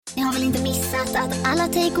har väl inte missat att alla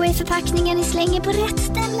takeaway-förpackningar ni slänger på rätt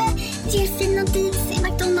ställe ger fina deals i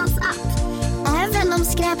McDonalds app. Även om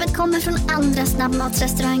skräpet kommer från andra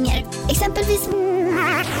snabbmatsrestauranger. Exempelvis...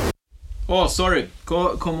 sorry.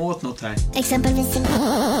 Kom åt något här. Exempelvis...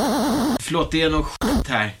 Förlåt, det är något skit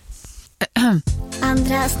här.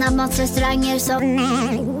 Andra snabbmatsrestauranger som...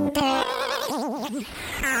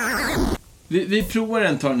 Vi provar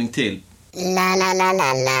en talning till. La la la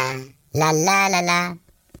la la. La la la la.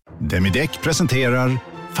 Demideck presenterar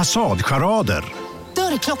Fasadcharader.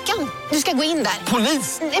 Dörrklockan. Du ska gå in där.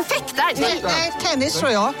 Polis. Effektar. Nej, tennis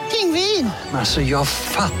tror jag. Pingvin. Alltså jag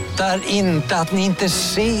fattar inte att ni inte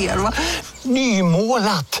ser. Va?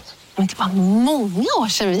 Nymålat. Men det var många år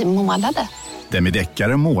sedan vi målade.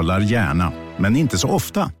 Demideckare målar gärna, men inte så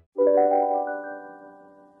ofta.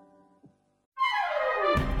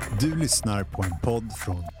 Du lyssnar på en podd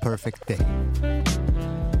från Perfect Day.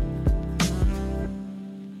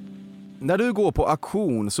 När du går på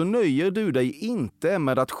auktion så nöjer du dig inte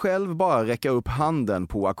med att själv bara räcka upp handen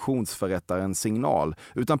på auktionsförrättarens signal,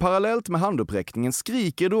 utan parallellt med handuppräckningen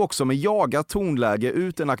skriker du också med jagat tonläge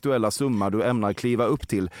ut den aktuella summa du ämnar kliva upp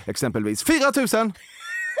till, exempelvis 4 000!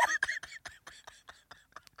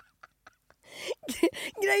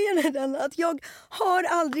 Grejen är den att jag har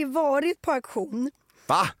aldrig varit på auktion.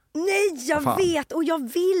 Va? Nej, jag vet och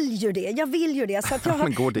jag vill ju det så att jag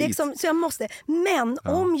har, liksom, så jag måste. Men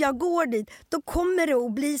om jag går dit då kommer det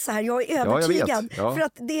att bli så här, jag är övertygad. Jag vet. Ja. För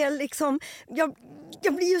att det är liksom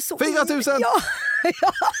jag blir ju så 4 000! Ja.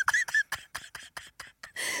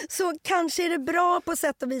 Så kanske är det bra på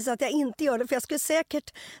sätt och vis att jag inte gör det, för jag skulle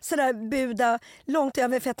säkert sådär buda långt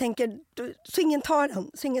över, för jag tänker så ingen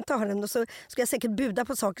tar den och så ska jag säkert buda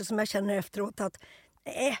på saker som jag känner efteråt att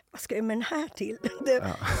vad ska jag med den här till?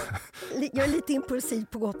 Jag är lite impulsiv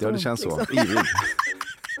på gott och ont. Ja, det känns så. Liksom. Ivrig.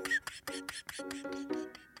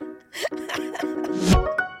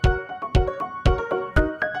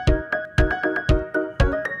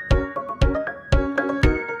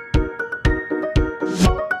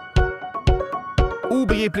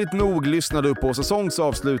 Obegripligt nog lyssnar du på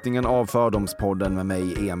säsongsavslutningen av Fördomspodden med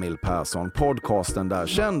mig, Emil Persson. Podcasten där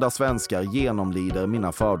kända svenskar genomlider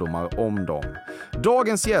mina fördomar om dem.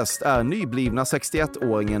 Dagens gäst är nyblivna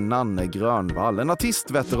 61-åringen Nanne Grönvall, en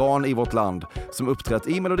artistveteran i vårt land som uppträtt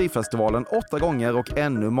i Melodifestivalen 8 gånger och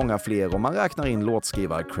ännu många fler om man räknar in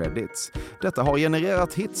låtskrivar-credits. Detta har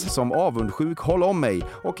genererat hits som Avundsjuk, Håll om mig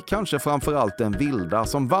och kanske framförallt Den vilda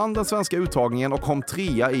som vann den svenska uttagningen och kom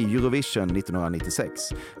 3:a i Eurovision 1996.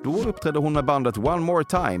 Då uppträdde hon med bandet One More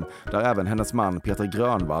Time, där även hennes man Peter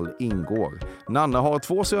Grönvall ingår. Nanne har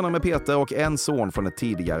 2 söner med Peter och en son från ett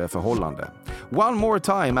tidigare förhållande. One More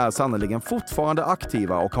Time är sannoliken fortfarande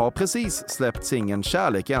aktiva och har precis släppt singeln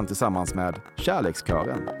Kärleken tillsammans med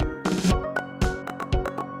Kärlekskören.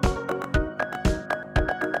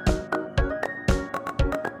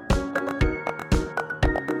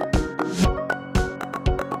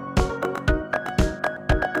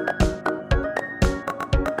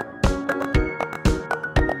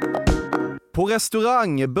 På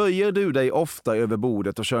restaurang böjer du dig ofta över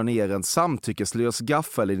bordet och kör ner en samtyckeslös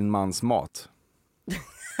gaffel i din mans mat.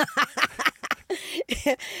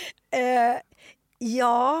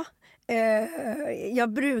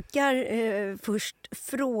 Jag brukar först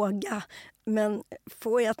fråga, men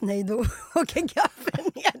får jag ett nej då åker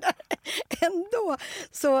gaffeln ner där ändå.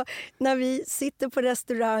 Så när vi sitter på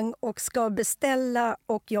restaurang och ska beställa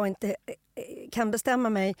och jag inte kan bestämma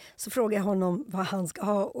mig, så frågar jag honom vad han ska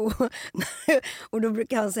ha och då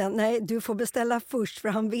brukar han säga nej, du får beställa först, för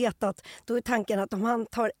han vet att då är tanken att om han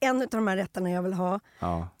tar en av de här rätterna jag vill ha,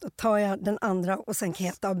 då tar jag den andra och sen kan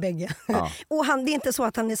jag äta av bägge. Och det är inte så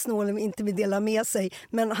att han är snål och inte vill dela med sig,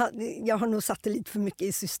 men jag har nog satt det lite för mycket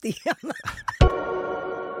i system.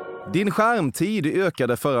 Din skärmtid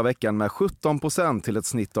ökade förra veckan med 17% till ett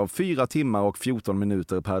snitt av 4 timmar och 14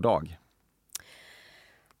 minuter per dag.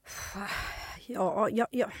 Ja,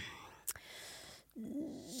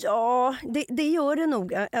 det gör det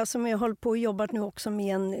nog. Alltså, jag håller på och jobbat nu också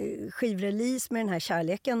med en skivrelease med den här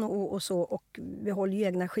Kärleken och så. Och vi håller ju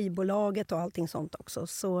egna skivbolaget och allting sånt också.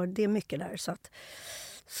 Så det är mycket där.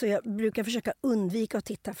 Så jag brukar försöka undvika att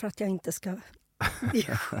titta för att jag inte ska bli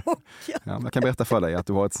chockad. Jag kan berätta för dig att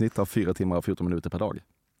du har ett snitt av 4 timmar och 14 minuter per dag.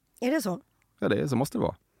 Är det så? Ja, så måste det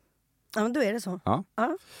vara. Ja, men då är det så. Ja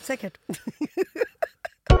säkert.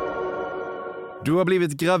 Du har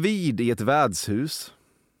blivit gravid i ett värdshus.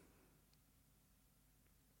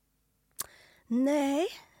 Nej,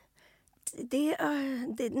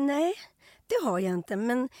 nej, det har jag inte.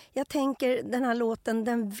 Men jag tänker den här låten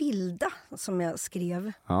Den vilda som jag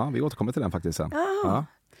skrev. Ja, vi återkommer till den faktiskt sen. Ja.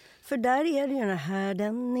 För där är det ju den här,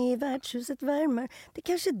 den i värdshuset värmer. Det är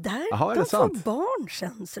kanske där de sant? får barn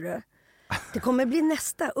sen, så du. Det kommer bli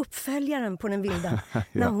nästa uppföljaren på den vilda.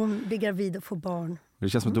 När hon blir gravid och får barn. Det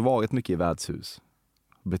känns som att du varit mycket i värdshus.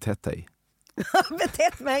 Betett dig.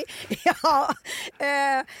 Betett mig? Ja.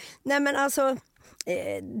 Nej men alltså,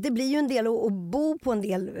 det blir ju en del att bo på en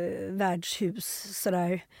del värdshus.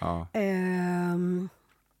 Sådär. Ja.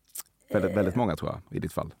 Väldigt många tror jag, i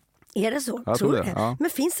ditt fall. Är det så? Jag tror det. Ja. Men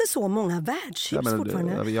finns det så många värdshus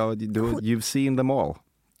fortfarande? You've seen them all.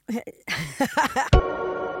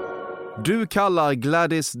 Du kallar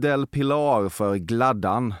Gladys del Pilar för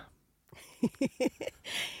Gladdan.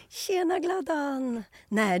 Tjena Gladdan.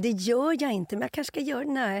 Nej, det gör jag inte, men jag kanske ska göra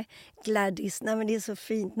det. Nej, Gladys, nej men det är så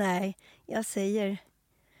fint. Nej, jag säger...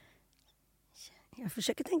 Jag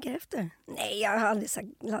försöker tänka efter. Nej, jag har aldrig sagt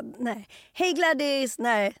nej. Hej Gladys,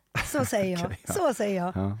 nej. Så säger jag. Okay, så säger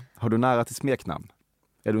jag. Ja. Har du nära till smeknamn?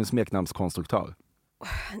 Är du en smeknamnskonstruktör?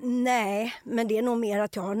 Nej, men det är nog mer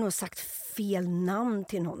att jag har nog sagt fel namn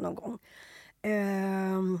till någon gång.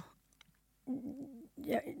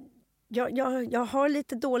 Jag har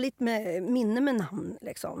lite dåligt minne med namn.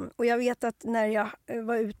 Liksom. Och jag vet att när jag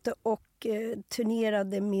var ute och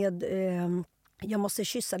turnerade med Jag måste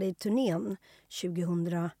kyssa dig-turnén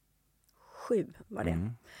 2007 var det.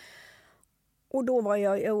 Mm. Och då var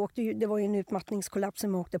jag åkte, det var ju en utmattningskollaps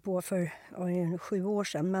som jag åkte på för 7 år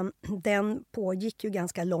sedan. Men den pågick ju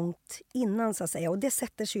ganska långt innan så att säga. Och det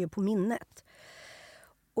sätter sig ju på minnet.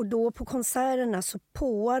 Och då på konserterna så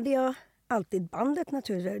påade jag alltid bandet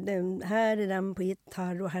naturligtvis. Här är den på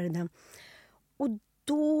gitarr och här är den. Och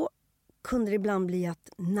då kunde det ibland bli att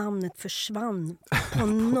namnet försvann på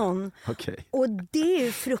någon. Okay. Och det är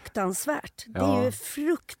ju fruktansvärt. Det är ju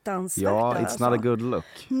fruktansvärt. Ja, it's not a good look.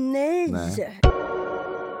 Nej.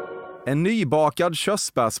 En nybakad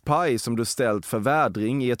körsbärspaj som du ställt för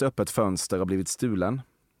vädring i ett öppet fönster har blivit stulen.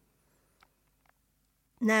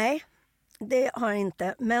 Nej, det har jag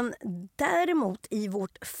inte. Men däremot i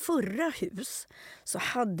vårt förra hus så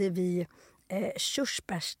hade vi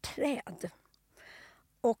körsbärsträd.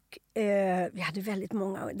 Och vi hade väldigt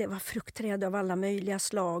många, det var fruktträd av alla möjliga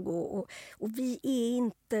slag och vi är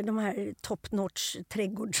inte de här top-notch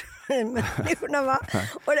trädgårdsmänniskorna va?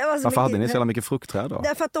 Och det var så varför hade ni så jävla mycket fruktträd då?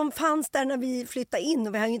 Därför att de fanns där när vi flyttade in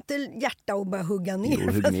och vi har ju inte hjärta att bara hugga ner.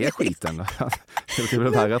 Jo, hugg ner skiten. Det är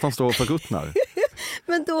väl värre att de står och förruttnar.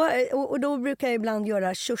 Men då brukar jag ibland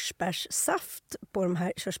göra körsbärssaft på de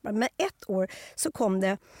här körsbär. Men ett år så kom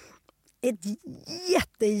det ett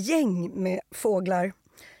jättegäng med fåglar.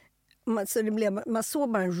 Så det blev, man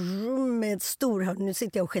såg bara en rum med ett stor hörn. Nu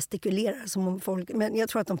sitter jag och gestikulerar som om folk, men jag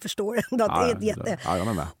tror att de förstår ändå att det är ett jätte.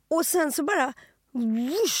 Ja, och sen så bara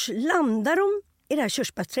landar de i det här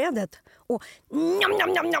körsbärsträdet och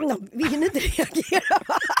vi hinner inte reagera.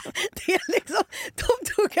 Det är liksom,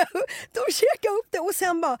 de käkade upp det och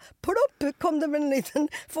sen bara plopp kom det med en liten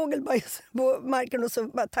fågelbajs på marken och så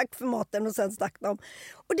bara tack för maten och sen stack de.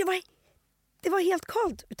 Och det var helt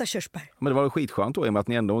kallt utav körsbär. Men det var skitskönt då i och med att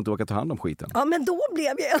ni ändå inte åkade ta hand om skiten. Ja, men då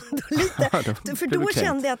blev jag ändå lite... för då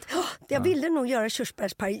kände jag att jag ville nog göra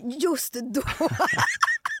körsbärspaj just då.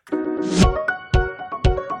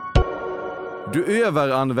 Du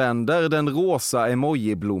överanvänder den rosa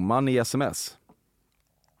emojiblomman i sms.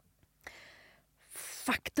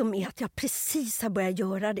 Faktum är att jag precis har börjat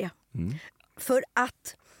göra det. För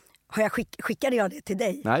att... Skickade jag det till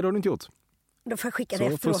dig? Nej, det har du inte gjort. Då får jag skicka det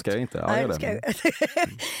efteråt. Så fuskar jag inte. Ja,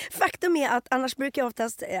 Faktum är att annars brukar jag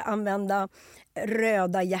oftast använda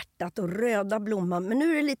röda hjärtat och röda blomman. Men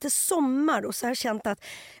nu är det lite sommar och så har jag känt att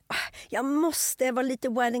jag måste vara lite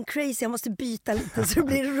wild and crazy. Jag måste byta lite så det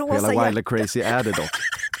blir rosa hjärta. Hela wild and crazy är det dock.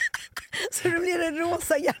 Så det blir en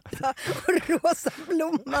rosa hjärta och rosa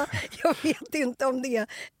blomma. Jag vet inte om det är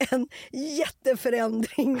en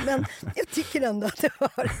jätteförändring. Men jag tycker ändå att det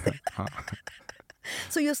var det.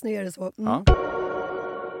 Så just nu är det så. Ja.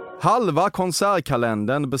 Halva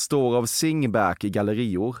konsertkalendern består av singback i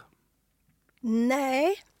gallerior.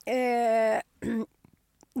 Nej,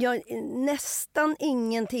 nästan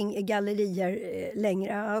ingenting i gallerier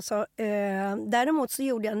längre. Alltså, däremot så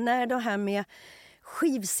gjorde jag när det här med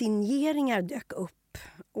skivsigneringar dök upp.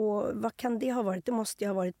 Och vad kan det ha varit? Det måste ju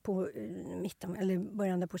ha varit på mitten eller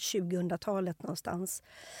början på 2000-talet någonstans.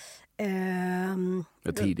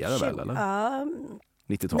 Tidigare väl, eller? Ja.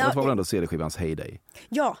 90-talet var väl ändå CD-skivans heyday?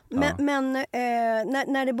 Ja, men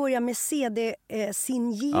när det börjar med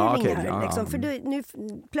CD-signeringar. Liksom, för nu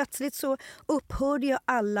plötsligt så upphörde ju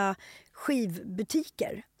alla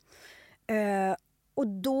skivbutiker. Och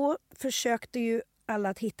då försökte ju alla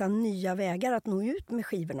att hitta nya vägar att nå ut med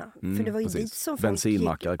skivorna. För det var ju dit som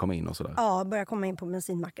bensinmackar kom in och sådär. Ja, började komma in på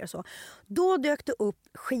bensinmackar och så. Då dök det upp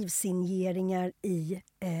skivsigneringar i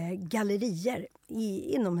gallerier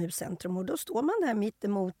i inomhuscentrum. Och då står man där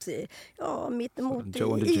mittemot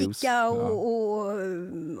Ica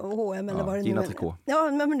och H&M eller vad det nu är.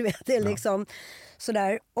 Ja, men du vet, det är liksom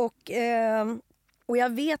sådär. Och jag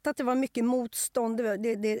vet att det var mycket motstånd.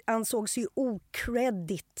 Det ansågs ju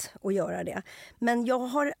okreddigt att göra det. Men jag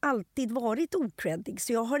har alltid varit okreddig,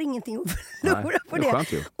 så jag har ingenting att förlora på det.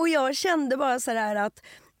 Och jag kände bara så här att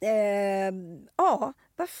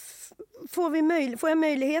får jag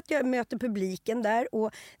möjlighet, jag möter publiken där,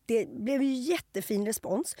 och det blev ju jättefin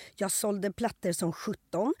respons. Jag sålde plattor som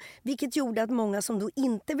 17, vilket gjorde att många som då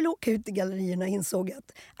inte vill åka ut i gallerierna insåg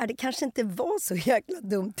att det kanske inte var så jäkla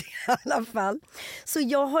dumt i alla fall. Så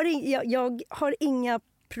jag har inga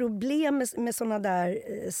problem med såna där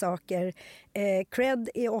saker. Cred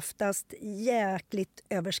är oftast jäkligt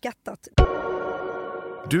överskattat.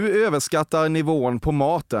 Du överskattar nivån på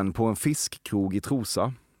maten på en fiskkrog i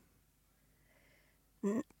Trosa.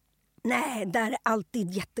 Nej, där är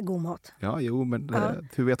alltid jättegod mat. Ja, men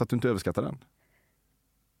hur vet att du inte överskattar den?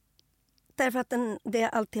 Därför att det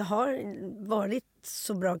alltid har varit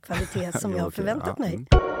så bra kvalitet som jag har förväntat mig.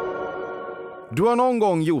 Du har någon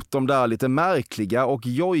gång gjort de där lite märkliga och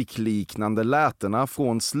jojkliknande lätena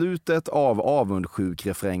från slutet av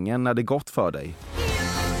avundsjuk-refrängen när det gått för dig.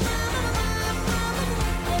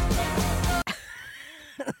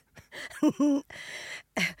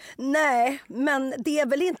 Nej, men det är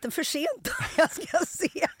väl inte för sent. Jag ska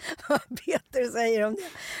se vad Peter säger om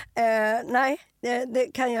det. Nej, det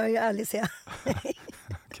kan jag ju ärligt säga. Okej.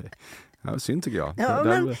 Ja, synd tycker jag. Ja,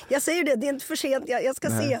 men jag säger det är inte för sent. Jag ska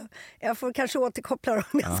se. Jag får kanske återkoppla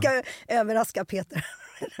om jag ska överraska Peter.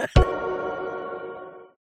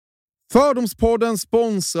 Fördomspodden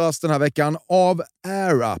sponsras den här veckan av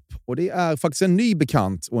AirUp. Och det är faktiskt en ny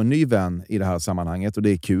bekant och en ny vän i det här sammanhanget. Och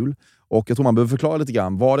det är kul. Och jag tror man behöver förklara lite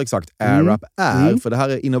grann vad exakt AirUp är. För det här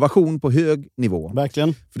är innovation på hög nivå.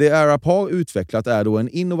 Verkligen. För det AirUp har utvecklat är då en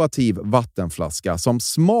innovativ vattenflaska som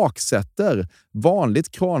smaksätter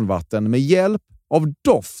vanligt kranvatten med hjälp av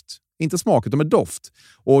doft. Inte smak utan med doft.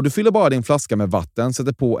 Och du fyller bara din flaska med vatten,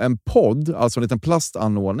 sätter på en podd, alltså en liten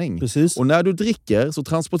plastanordning. Precis. Och när du dricker så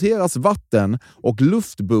transporteras vatten och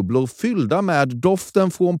luftbubblor fyllda med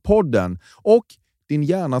doften från podden. Och din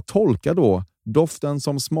hjärna tolkar då doften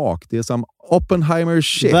som smak. Det är som Oppenheimer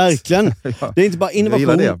shit. Verkligen. Ja. Det är inte bara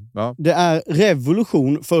innovation. Det. Ja. Det är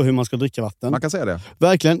revolution för hur man ska dricka vatten. Man kan säga det.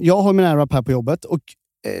 Verkligen. Jag har min AirUp här på jobbet och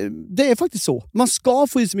det är faktiskt så. Man ska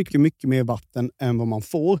få i sig mycket mer vatten än vad man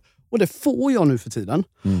får. Och det får jag nu för tiden.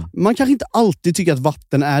 Man kanske inte alltid tycker att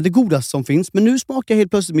vatten är det godaste som finns. Men nu smakar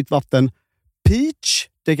helt plötsligt mitt vatten peach.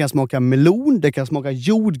 Det kan smaka melon. Det kan smaka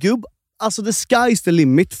jordgubb. Alltså the sky's the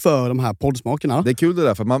limit för de här poddsmakerna. Det är kul det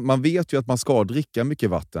där, för man vet ju att man ska dricka mycket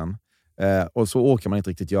vatten. Och så orkar man inte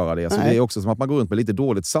riktigt göra det. Så det är också som att man går runt med lite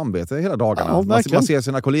dåligt samvete hela dagarna. Ja, man ser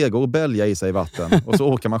sina kollegor bälja i sig vatten. Och så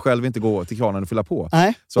orkar man själv inte gå till kranen och fylla på.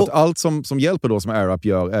 Nej. Så att allt som hjälper då som AirUp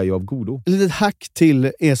gör är ju av godo. Ett litet hack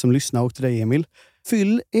till er som lyssnar och till dig Emil.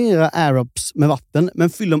 Fyll era AirUps med vatten, men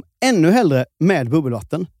fyll dem ännu hellre med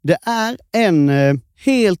bubbelvatten. Det är en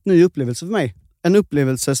helt ny upplevelse för mig. En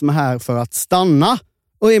upplevelse som är här för att stanna.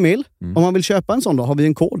 Och Emil, om man vill köpa en sån då, har vi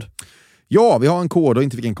en kod? Ja, vi har en kod, och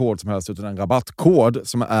inte vilken kod som helst utan en rabattkod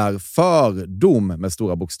som är fördom med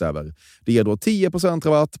stora bokstäver. Det ger då 10%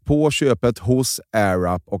 rabatt på köpet hos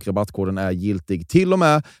AirUp och rabattkoden är giltig till och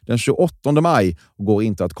med den 28 maj och går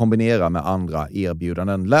inte att kombinera med andra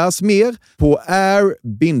erbjudanden. Läs mer på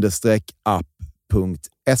air-up.se.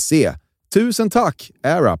 Tusen tack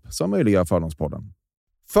AirUp som möjliggör Fördomspodden.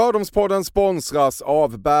 Fördomspodden sponsras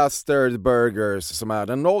av Bastard Burgers som är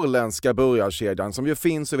den norrländska burgarkedjan som ju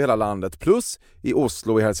finns över hela landet plus i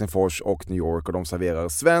Oslo, i Helsingfors och New York, och de serverar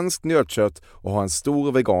svenskt nötkött och har en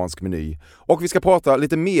stor vegansk meny. Och vi ska prata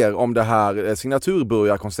lite mer om det här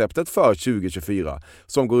signaturburgarkonceptet för 2024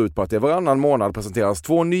 som går ut på att det varannan månad presenteras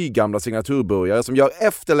 2 nygamla signaturburgare som gör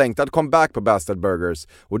efterlängtad comeback på Bastard Burgers,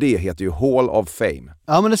 och det heter ju Hall of Fame.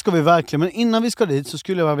 Ja, men det ska vi verkligen. Men innan vi ska dit så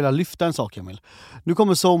skulle jag vilja lyfta en sak, Emil. Nu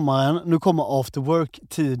kommer sommaren, nu kommer after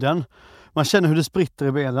work-tiden. Man känner hur det spritter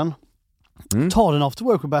i benen. Ta den after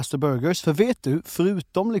work på Bastard Burgers. För vet du,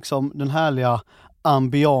 förutom liksom den härliga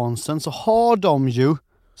ambiansen så har de ju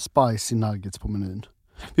spicy nuggets på menyn.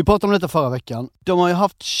 Vi pratade om detta förra veckan. De har ju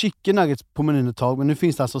haft chicken nuggets på menyn ett tag, men nu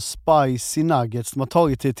finns det alltså spicy nuggets. De har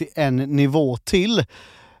tagit det till en nivå till.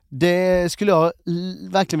 Det skulle jag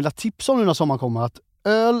verkligen vilja tipsa om nu när sommaren kommer, att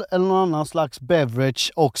öl eller någon annan slags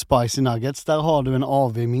beverage och spicy nuggets, där har du en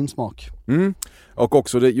AV i min smak. Och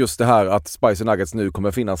också just det här att Spicy Nuggets nu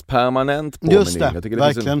kommer finnas permanent på menyn. Jag tycker det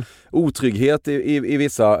verkligen. finns en otrygghet i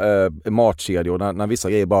vissa matkedjor när vissa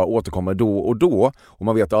grejer bara återkommer då och då. Och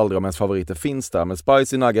man vet aldrig om ens favoriter finns där. Men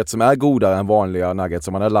Spicy Nuggets som är godare än vanliga nuggets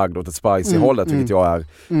som man är lagd åt ett spicy-hållet, vilket jag är,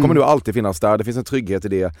 kommer nu alltid finnas där. Det finns en trygghet i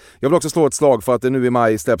det. Jag vill också slå ett slag för att det nu i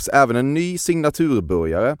maj släpps även en ny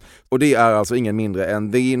signaturbörjare. Och det är alltså ingen mindre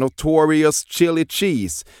än The Notorious Chili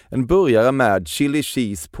Cheese. En burgare med chili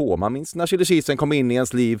cheese på. Man minns när chili cheesen kom in i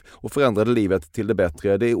ens liv och förändrade livet till det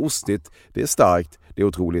bättre. Det är ostigt, det är starkt, det är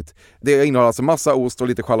otroligt. Det innehåller alltså massa ost och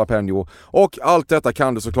lite jalapeno. Och allt detta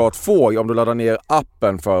kan du såklart få om du laddar ner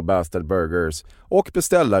appen för Bastard Burgers och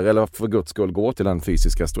beställer eller för guds skull gå till en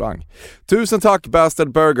fysisk restaurang. Tusen tack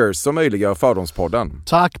Bastard Burgers som möjliggör Fördomspodden.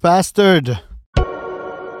 Tack Bastard!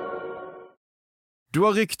 Du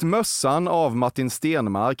har ryckt mössan av Martin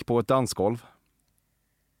Stenmark på ett dansgolv.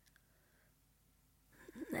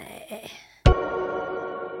 Nej.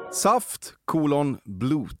 Saft,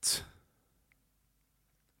 blut.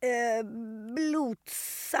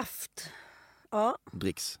 Blodsaft. Ja.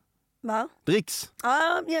 Dricks. Va? Dricks.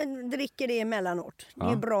 Ja, jag dricker det emellanåt. Det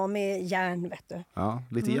är bra med järn, vet du. Ja,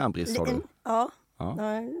 lite järnbrist har du. Ja,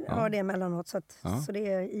 jag har det emellanåt. Så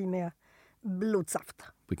det är i med blodsaft.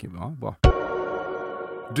 Ja, bra.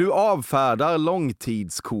 Du avfärdar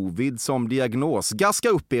långtidscovid som diagnos. Gaska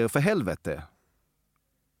upp er för helvete.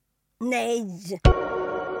 Nej!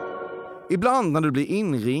 Ibland när du blir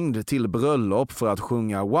inringd till bröllop för att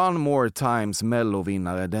sjunga One More Times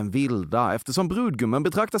mellovinnare Den vilda, eftersom brudgummen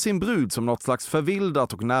betraktar sin brud som något slags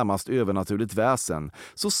förvildat och närmast övernaturligt väsen,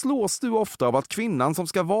 så slås du ofta av att kvinnan som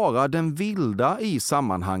ska vara den vilda i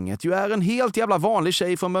sammanhanget ju är en helt jävla vanlig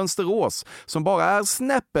tjej från Mönsterås som bara är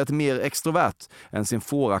snäppet mer extrovert än sin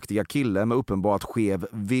fåraktiga kille med uppenbart skev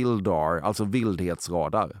vildar, alltså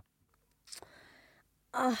vildhetsradar.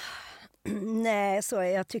 Nej, så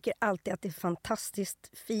jag tycker alltid att det är fantastiskt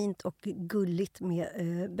fint och gulligt med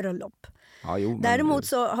bröllop. Ja, jo, Däremot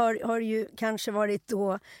så har det ju kanske varit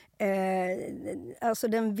då alltså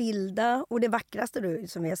den vilda och det vackraste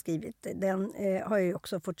som vi har skrivit, den har jag ju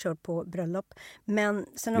också fått köra på bröllop. Men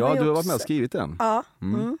sen har du har varit med och skrivit den. Ja.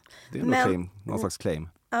 Det är någon slags claim.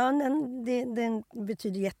 Ja, den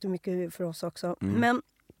betyder jättemycket för oss också. Men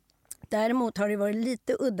däremot har det varit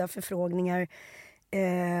lite udda förfrågningar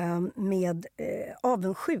med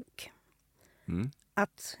avundsjuk.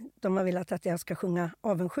 Att de har velat att jag ska sjunga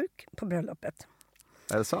avundsjuk på bröllopet.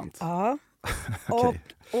 Är det sant? Ja. Okay.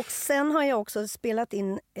 Och sen har jag också spelat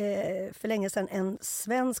in för länge sedan en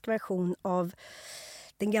svensk version av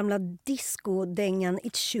den gamla disco-dängan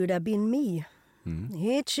It should have been me.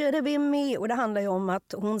 It should have been me. Och det handlar ju om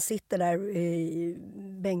att hon sitter där i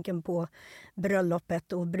bänken på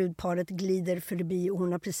bröllopet och brudparet glider förbi och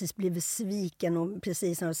hon har precis blivit sviken och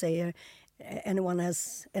precis när hon säger anyone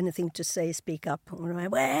has anything to say, speak up. Och de är,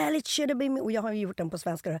 well, it should have been me. Och jag har ju gjort den på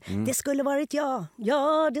svenska. Det skulle varit jag.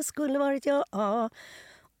 Ja, det skulle varit jag. Ja.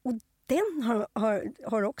 Och den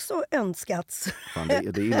har också önskats. Fan, det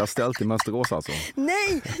är illa ställt i Mönsterås alltså.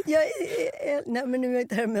 Nej, nej, men nu är jag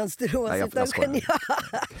inte här i Mönsterås.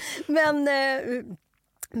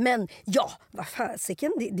 Men ja, vad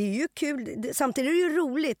fasiken, det är ju kul. Samtidigt är det ju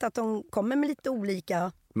roligt att de kommer med lite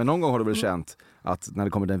olika. Men någon gång har du väl känt att när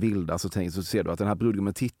det kommer den vilda så ser du att den här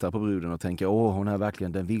brudgummen tittar på bruden och tänker hon är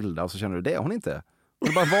verkligen den vilda, och så känner du det är hon inte. Hon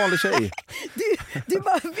är bara en vanlig tjej. Du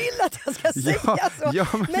bara vill att jag ska säga så. Ja,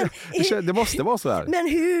 men det måste vara så här. Men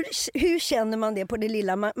hur känner man det på det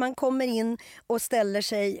lilla? Man kommer in och ställer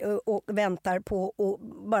sig och väntar på att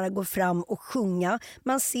bara gå fram och sjunga.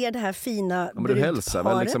 Man ser det här fina brudparet. Men du hälsar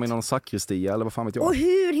väl liksom i någon sakristia eller vad fan vet jag. Och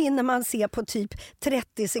hur hinner man se på typ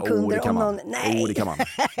 30 sekunder? Det kan man. Nej. Det kan man.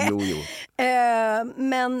 Jo.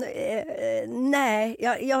 Men nej,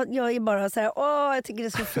 jag är bara så här, jag tycker det är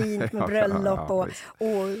så fint med bröllop och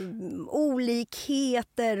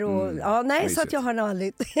olikheter och nej, så att jag har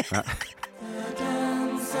aldrig.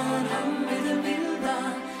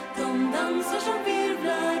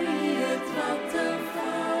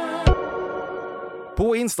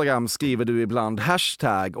 På Instagram skriver du ibland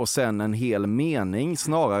hashtag och sen en hel mening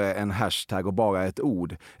snarare än hashtag och bara ett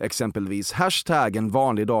ord. Exempelvis hashtag en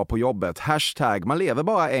vanlig dag på jobbet, hashtag man lever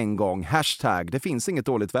bara en gång, hashtag det finns inget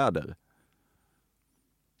dåligt väder.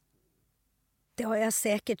 Det har jag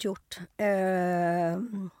säkert gjort.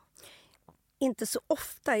 Inte så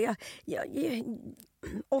ofta.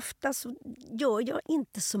 ofta så gör jag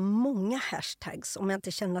inte så många hashtags om jag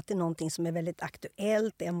inte känner att det är någonting som är väldigt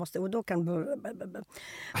aktuellt. Jag måste, och då kan...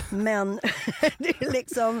 Men det är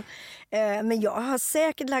liksom... Men jag har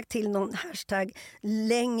säkert lagt till någon hashtag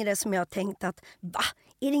längre som jag har tänkt att va?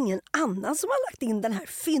 Är det ingen annan som har lagt in den här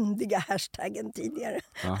fyndiga hashtaggen tidigare?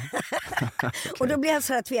 Ja. Okay. Och då blir jag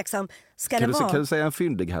så här tveksam. Kan du säga en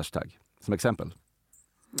fyndig hashtag som exempel?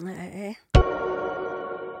 Nej.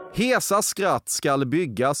 Hesa skratt skall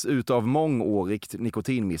byggas utav mångårigt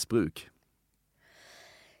nikotinmissbruk.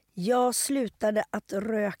 Jag slutade att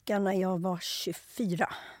röka när jag var 24.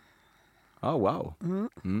 Wow.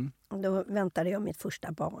 Och då väntade jag mitt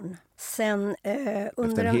första barn. Sen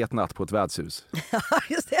efter en het natt på ett värdshus. Ja,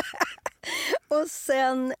 just det. Och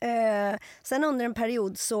sen under en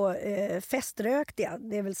period så feströkte jag.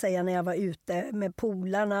 Det vill säga när jag var ute med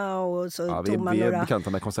polarna och så tog man vi några... är bekanta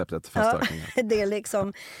med konceptet feströkning. Ja, det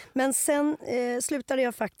liksom. Men sen slutade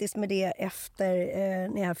jag faktiskt med det efter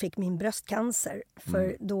när jag fick min bröstcancer.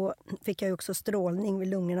 För då fick jag också strålning vid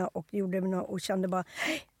lungorna och kände bara...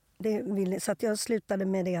 Så att jag slutade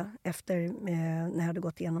med det efter när jag hade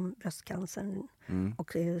gått igenom bröstcancern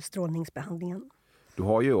och strålningsbehandlingen. Du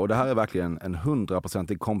har ju, och det här är verkligen en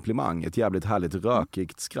 100% komplimang, ett jävligt härligt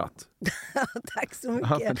rökigt skratt. Tack så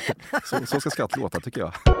mycket. Så ska skratt låta, tycker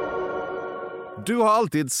jag. Du har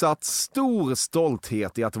alltid satt stor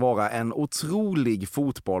stolthet i att vara en otrolig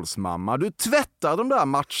fotbollsmamma. Du tvättar de där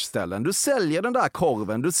matchställen, du säljer den där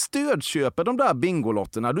korven, du stödköper de där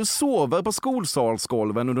bingolotterna, du sover på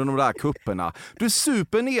skolsalsgolven under de där kupperna. Du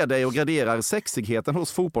super ner dig och graderar sexigheten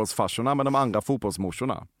hos fotbollsfarsorna med de andra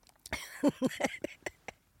fotbollsmorsorna.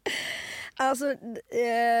 Alltså,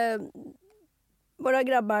 våra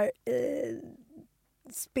grabbar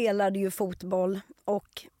spelade ju fotboll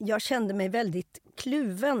och jag kände mig väldigt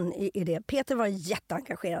kluven i det. Peter var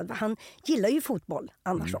jätteengagerad. Han gillar ju fotboll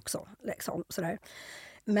annars också. Liksom, sådär.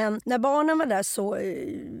 Men när barnen var där så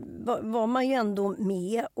var man ju ändå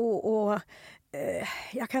med och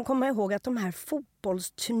jag kan komma ihåg att de här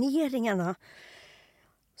fotbollsturneringarna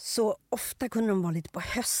så ofta kunde de vara lite på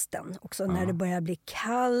hösten också när det började bli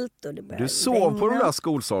kallt och det började Du sov regna. på de där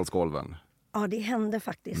skolsalsgolven? Ja, det hände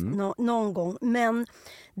faktiskt någon gång. Men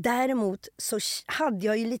däremot så hade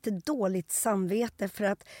jag ju lite dåligt samvete för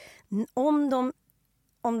att om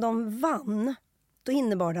de vann, då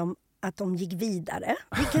innebar de att de gick vidare,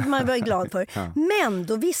 vilket man var glad för. Ja. Men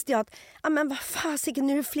då visste jag att men vad fasiken,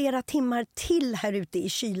 nu är det flera timmar till här ute i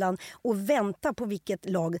kylan och vänta på vilket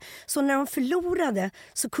lag. Så när de förlorade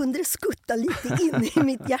så kunde det skutta lite in i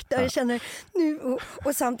mitt hjärta. Jag känner nu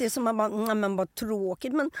och samtidigt som man bara, men vad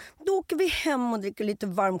tråkigt, men då åker vi hem och dricker lite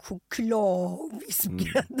varm choklad och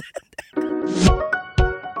vispgrädde.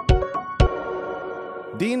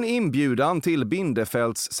 Din inbjudan till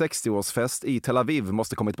Bindefelds 60-årsfest i Tel Aviv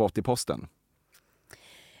måste kommit bort i posten.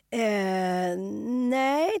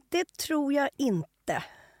 Nej, det tror jag inte.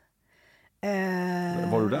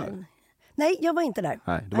 Var du där? Nej, jag var inte där.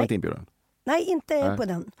 Nej, du var inte inbjuden? Nej, inte på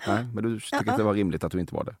den. Nej, men du tycker att det var rimligt att du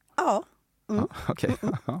inte var det? Ja. Okej.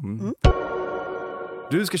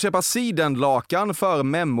 Du ska köpa sidenlakan för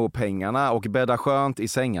memopengarna och bädda skönt i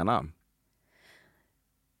sängarna.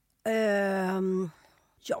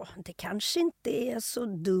 Ja, det kanske inte är så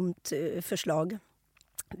dumt förslag.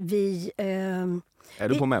 Är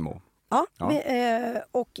du på memo? Ja.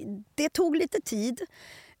 Och det tog lite tid.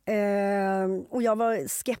 Och jag var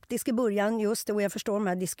skeptisk i början just det, och jag förstår de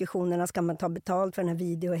här diskussionerna, ska man ta betalt för den här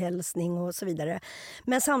videohälsning och så vidare.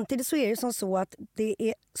 Men samtidigt så är det som så att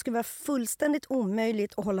det skulle vara fullständigt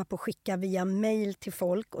omöjligt att hålla på och skicka via mail till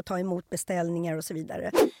folk och ta emot beställningar och så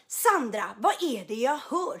vidare. Sandra, vad är det jag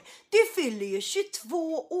hör? Du fyller ju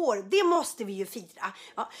 22 år, det måste vi ju fira.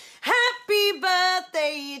 Ja. Happy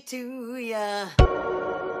birthday to you!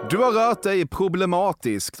 Du har rört dig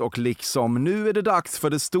problematiskt och liksom nu är det dags för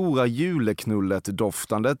det stora juleknullet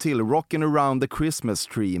doftande till Rockin' around the Christmas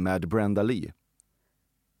tree med Brenda Lee.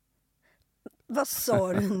 Vad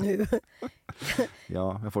sa du nu?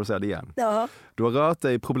 Ja, jag får säga det igen. Ja. Du har rört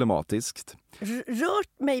dig problematiskt.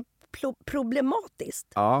 Rört mig problematiskt?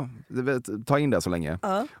 Ja, ta in det så länge.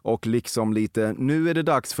 Ja. Och liksom lite, nu är det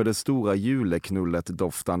dags för det stora juleknullet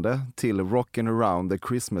doftande till Rockin' around the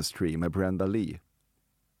Christmas tree med Brenda Lee.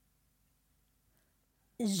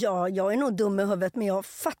 Ja, jag är nog dum i huvudet, men jag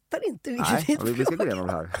fattar inte riktigt. Nej, vi ska gå igenom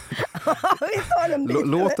det här.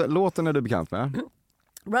 Låten är du bekant med?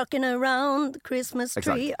 Rockin' around Christmas tree.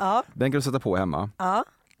 Exakt. Ja. Den kan du sätta på hemma. Ja.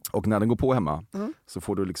 Och när den går på hemma så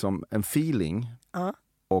får du liksom en feeling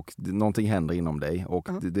och någonting händer inom dig. Och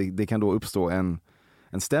det kan då uppstå en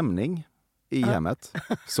stämning i hemmet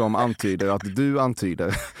som antyder att du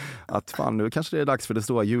antyder Att fan, nu kanske det är dags för det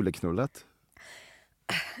stora juleknullet.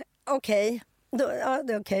 Okej. Det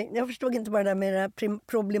är okej. Jag förstod inte bara det där med det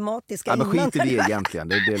problematiska. Men skit i det egentligen.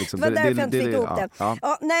 Det är liksom, det var därför jag inte fick ihop det.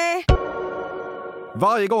 Ja, nej.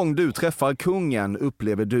 Varje gång du träffar kungen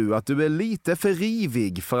upplever du att du är lite för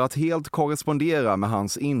rivig för att helt korrespondera med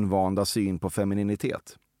hans invanda syn på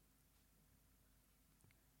femininitet.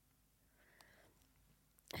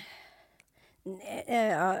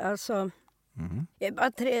 Nej, alltså... Jag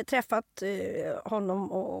har träffat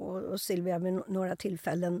honom och Silvia vid några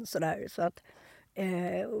tillfällen sådär, så att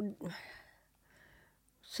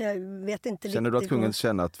så jag vet inte. Känner du att kungen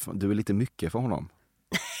känner att du är lite mycket för honom?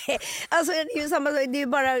 Alltså det är ju samma, det är ju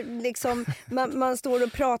bara liksom man står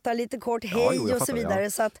och pratar lite kort hej och så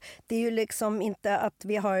vidare, så att det är ju liksom inte att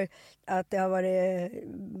det har varit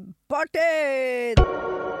party.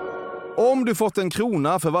 Om du fått en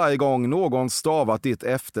krona för varje gång någon stavat ditt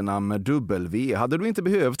efternamn med W, hade du inte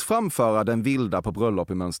behövt framföra den vilda på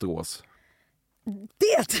bröllop i Mönsterås?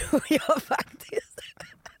 Det tror jag faktiskt.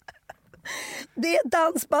 Det är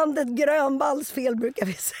dansbandet Grönvalls fel, brukar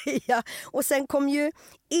vi säga. Och sen kom ju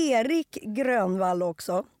Erik Grönvall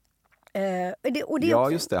också.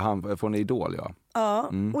 Just det, han från Idol, ja.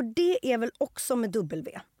 Ja, och det är väl också med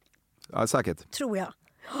W. Ja, säkert. Tror jag.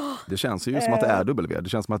 Det känns ju som att det är W. Det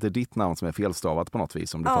känns som att det är ditt namn som är felstavat på något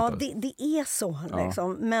vis. Om du fattar. Det är så.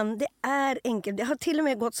 Liksom. Men det är enkelt. Det har till och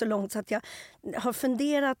med gått så långt så att jag har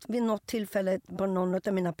funderat vid något tillfälle på någon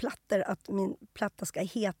av mina plattor att min platta ska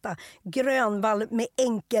heta Grönvall med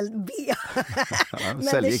enkel V.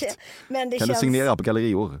 Säljigt. Kan du signera på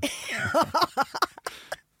gallerior?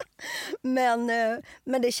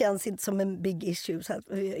 Men det känns inte som en big issue. Så att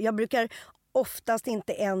jag brukar oftast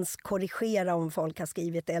inte ens korrigera om folk har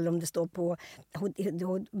skrivit eller om det står på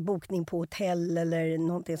bokning på hotell eller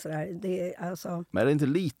någonting sådär. Men är det inte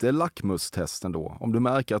lite lackmustest ändå? Om du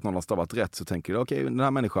märker att någon har stavat rätt så tänker du okej, den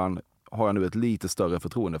här människan har jag nu ett lite större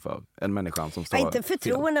förtroende för än människan som stavar inte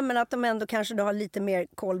förtroende fel. Men att de ändå kanske då har lite mer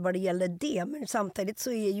koll vad det gäller det. Men samtidigt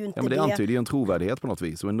så är ju inte men det antyder ju en trovärdighet på något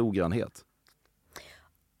vis och en noggrannhet.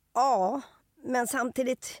 Ja, men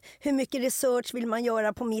samtidigt, hur mycket research vill man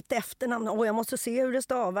göra på mitt efternamn? Jag måste se hur det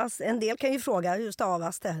stavas. En del kan ju fråga, hur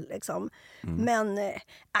stavas det? Liksom. Men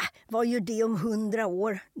vad gör det om 100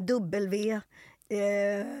 år? W,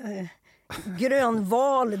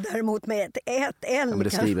 Grönvall däremot med ett L. Men det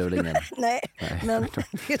skriver väl ingen? Nej. Men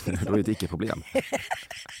det var ju ett icke-problem.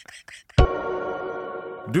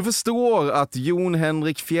 Du förstår att Jon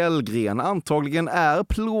Henrik Fjällgren antagligen är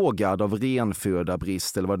plågad av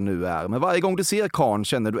renfödarbrist eller vad det nu är. Men varje gång du ser Karn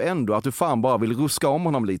känner du ändå att du fan bara vill ruska om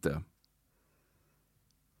honom lite.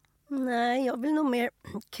 Nej, jag vill nog mer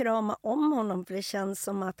krama om honom för det känns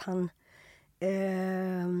som att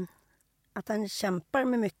han kämpar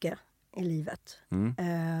med mycket i livet.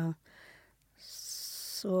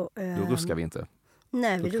 Då ruskar vi inte.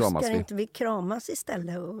 Nej, vi ruskar inte. Vi kramas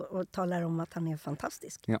istället och talar om att han är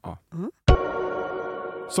fantastisk. Ja.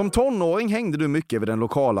 Som tonåring hängde du mycket vid den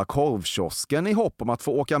lokala korvkiosken i hopp om att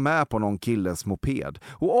få åka med på någon killes moped.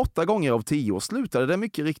 Och 8 gånger av 10 slutade det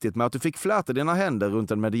mycket riktigt med att du fick fläta dina händer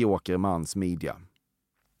runt en medioker mans midja.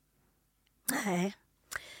 Nej,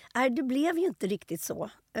 det blev ju inte riktigt så.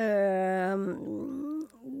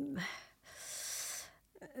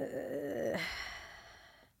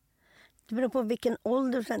 Det beror på vilken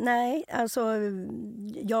ålder. Nej, alltså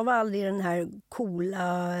jag var aldrig den här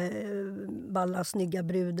coola, balla, snygga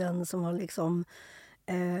bruden som var liksom...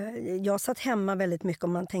 jag satt hemma väldigt mycket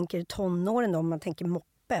om man tänker tonåren, om man tänker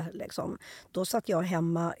moppe. Liksom. Då satt jag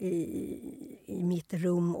hemma i mitt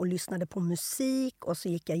rum och lyssnade på musik och så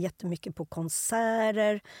gick jag jättemycket på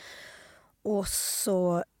konserter. Och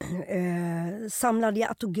så samlade jag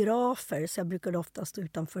autografer, så jag brukade ofta stå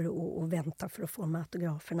utanför och vänta för att få de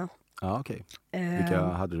autograferna. Ja, okej. Vilka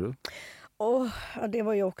hade du? Det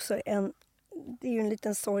var ju också det är ju en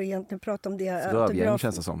liten sorg egentligen att prata om det. Ett rövgäng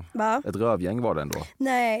känns det som. Va? Ett rövgäng var det ändå?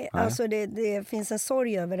 Nej. Alltså det finns en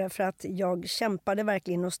sorg över det för att jag kämpade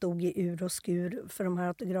verkligen och stod i ur och skur för de här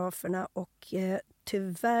autograferna och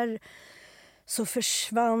tyvärr så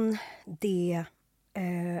försvann det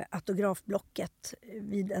autografblocket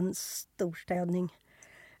vid en storstädning.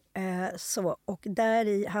 Och där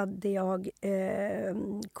i hade jag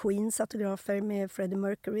Queens autografer med Freddie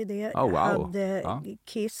Mercury. Jag hade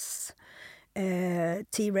Kiss,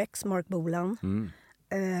 T-Rex, Mark Bolan.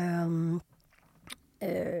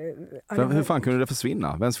 Hur fan kunde det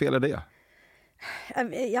försvinna? Vems fel är det?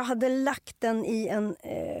 Jag hade lagt den i en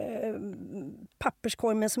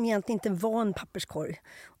papperskorg men som egentligen inte var en papperskorg.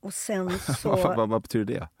 Och sen så... vad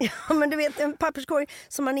betyder det? Ja, men du vet, en papperskorg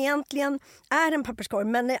som man egentligen är en papperskorg,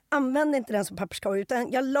 men jag använde inte den som papperskorg,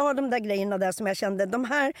 utan jag la de där grejerna där som jag kände, de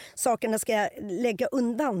här sakerna ska jag lägga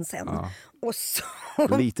undan sen. Ja. Och så...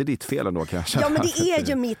 Lite ditt fel ändå kanske. Ja, men det är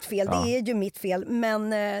ju mitt fel, det är ju mitt fel.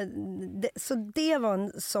 Men så det var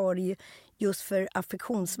en sorg just för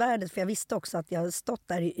affektionsvärdet, för jag visste också att jag stått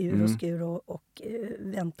där i ur och skur och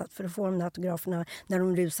väntat för att få de där autograferna när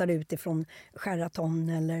de rusade ut ifrån Sheraton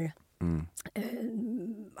eller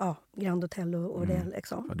Grand Hotel och det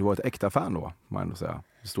liksom. Du var ett äkta fan då, man ändå säga.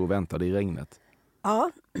 Du stod och väntade i regnet.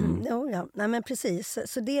 Ja, ja. Nej, men precis.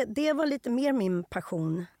 Så det var lite mer min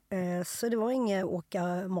passion. Så det var inget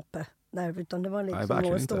åka moppe där, utan det var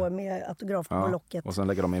liksom att stå med autograf på locket. Och sen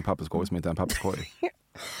lägger de i en papperskorg som inte är en papperskorg.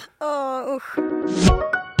 Usch.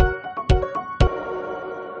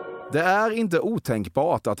 Det är inte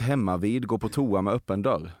otänkbart att hemma vid gå på toa med öppen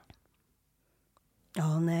dörr.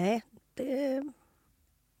 Ja, nej. Det är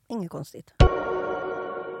inget konstigt.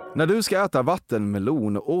 När du ska äta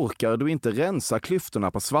vattenmelon orkar du inte rensa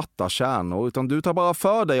klyftorna på svarta kärnor, utan du tar bara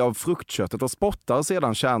för dig av fruktköttet och spottar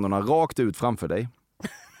sedan kärnorna rakt ut framför dig.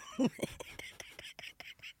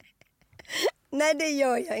 Nej, det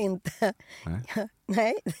gör jag inte. Nej.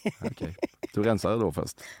 Nej. Okej. Du rensar det då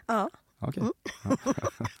först? Ja. Okej.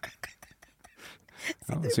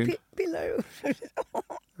 Ja, synd. Pilar upp.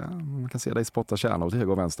 Ja, man kan se dig spotta kärnor till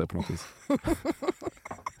höger och vänster på något vis.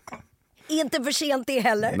 Inte för sent det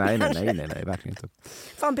heller. Nej, verkligen inte.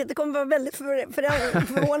 Fan, Peter kommer vara väldigt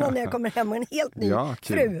förvånad när jag kommer hem med en helt ny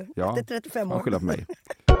fru efter 35 år. Skylla på mig.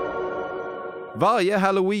 Varje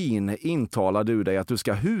Halloween intalar du dig att du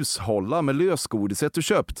ska hushålla med lösgodiset du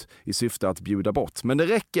köpt i syfte att bjuda bort. Men det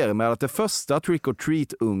räcker med att det första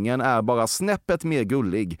trick-or-treat-ungen är bara snäppet mer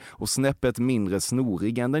gullig och snäppet mindre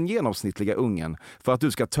snorig än den genomsnittliga ungen för att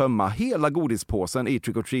du ska tömma hela godispåsen i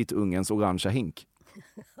trick-or-treat-ungens orangea hink.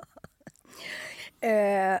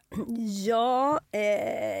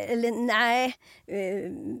 Eller nej.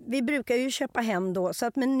 Vi brukar ju köpa hem då, så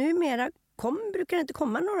att, men numera brukar det inte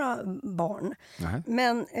komma några barn. Nej.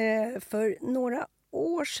 Men för några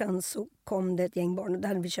år sedan så kom det ett gäng barn och där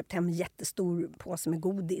hade vi köpt hem en jättestor påse med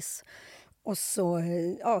godis. Och så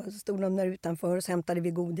stod de där utanför och så hämtade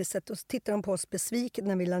vi godiset och så tittade de på oss besviket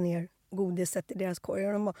när vi la ner godiset i deras korg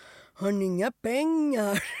och de bara, har ni inga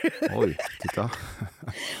pengar? Oj, titta.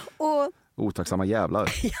 Och otacksamma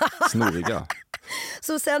jävlar. Snoriga.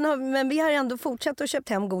 Så sen men vi har ändå fortsatt att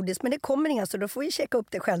köpa hem godis, men det kommer inga, så då får vi checka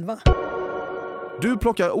upp det själva. Du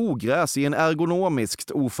plockar ogräs i en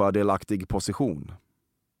ergonomiskt ofördelaktig position.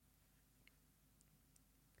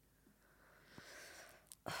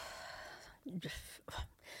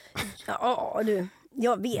 Ja, du,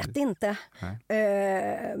 jag vet inte.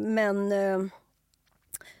 Men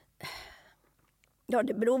ja,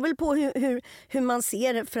 det beror väl på hur man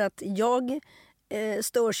ser det, för att jag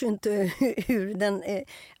störs ju inte hur den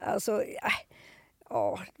alltså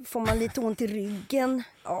får man lite ont i ryggen,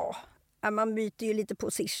 man byter ju lite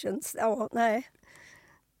positions, nej.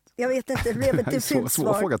 Jag vet inte, det blev ett diffust svar.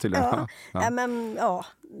 Svår fråga tydligen. Ja. Men ja.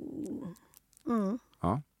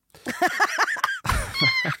 Ja.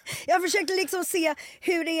 Jag försökte liksom se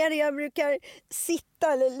hur är det jag brukar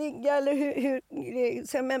sitta eller ligga eller hur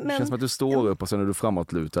men, det känns som att du står upp och sen är du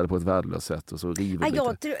framåtlutad på ett värdelöst sätt och så river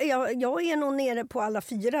lite. Jag är nog nere på alla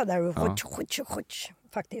fyra där och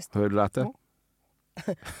faktiskt. Hur lät det?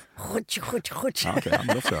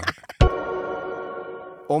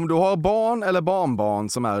 Om du har barn eller barnbarn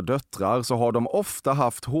som är döttrar så har de ofta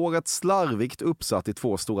haft håret slarvigt uppsatt i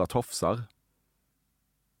 2 stora tofsar.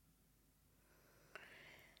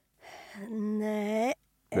 Nej.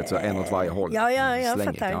 Vet så en åt varje håll. Ja, jag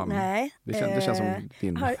fattar. Nej. Det känns som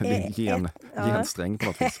din gensträng på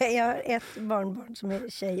något vis. Jag har ett barnbarn som är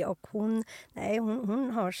tjej och hon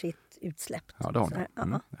har sitt utsläppt. Ja, det har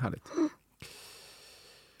hon. Härligt.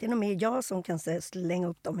 Det är nog mer jag som kan slänga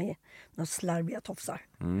upp dem i några slarviga tofsar.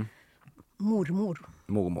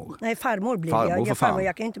 Mormor. Nej, farmor blir jag.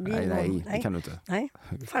 Jag kan ju inte bli Nej, det kan du inte. Nej,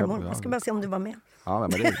 farmor. Jag ska bara se om du var med. Ja,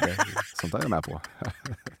 men sånt där är jag med på.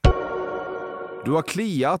 Du har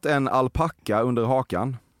kliat en alpacka under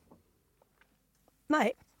hakan.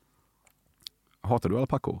 Nej. Hatar du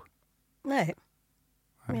alpackor? Nej.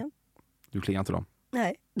 Du kliar inte dem?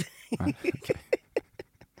 Nej. Okay.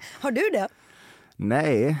 Har du det?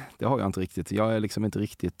 Nej, det har jag inte riktigt. Jag har liksom inte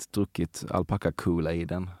riktigt druckit alpacka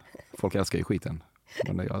Kool-Aiden. Folk älskar ju skiten.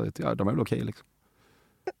 Men de är väl okej liksom.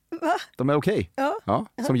 Va? De är okej. Ja.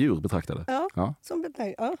 Som djur betraktade. Ja. Som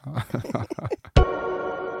betraktade. Ja.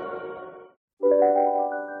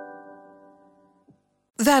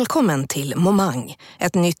 Välkommen till Momang,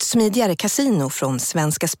 ett nytt smidigare kasino från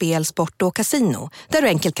Svenska Spel, Sport och Casino, där du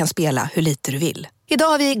enkelt kan spela hur lite du vill. Idag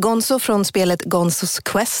har vi Gonzo från spelet Gonzos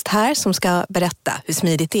Quest här som ska berätta hur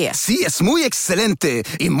smidigt det är. Sí, es muy excelente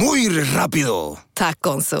y muy rápido. Tack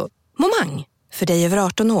Gonzo. Momang, för dig över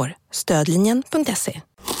 18 år. Stödlinjen.se.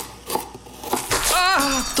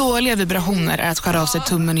 Dåliga vibrationer är att skära av sig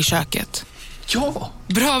tummen i köket. Ja!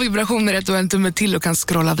 Bra vibrationer är att du har en tumme till och kan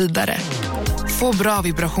scrolla vidare. Få bra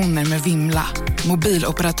vibrationer med Vimla.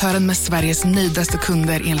 Mobiloperatören med Sveriges nöjdaste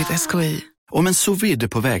kunder enligt SKI. Om en sous vide är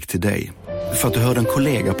på väg till dig för att du hörde en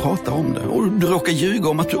kollega prata om det och du råkar ljuga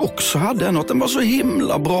om att du också hade en och att den var så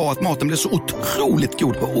himla bra att maten blev så otroligt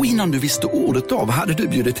god. Och innan du visste ordet av hade du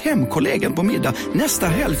bjudit hem kollegan på middag nästa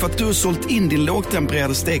helg för att du har sålt in din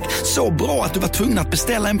lågtempererade stek så bra att du var tvungen att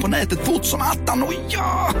beställa en på nätet fort som attan. Och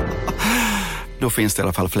ja! Då finns det i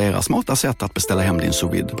alla fall flera smarta sätt att beställa hem din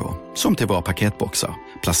sous vide på. Som till våra paketboxar.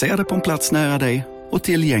 Placerade på en plats nära dig och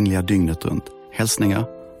tillgängliga dygnet runt. Hälsningar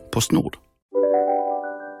PostNord.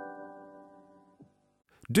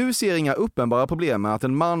 Du ser inga uppenbara problem med att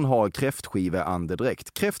en man har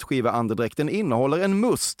kräftskiveandedräkt. Kräftskiveandedräkten innehåller en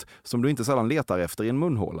must som du inte sällan letar efter i en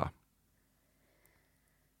munhåla.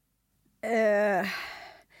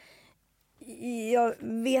 Jag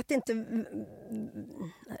vet inte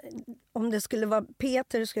om det skulle vara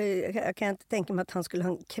Peter, jag kan inte tänka mig att han skulle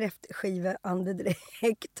ha en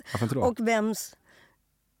kräftskiveandedräkt. Varför inte då? Och vems...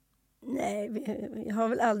 Nej, jag har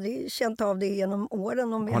väl aldrig känt av det genom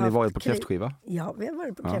åren. Om vi har ni haft varit på kräftskiva? Ja, vi har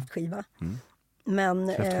varit på kräftskiva. Mm.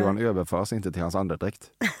 Men, kräftskivan överförs inte till hans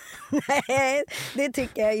andedräkt. Nej, det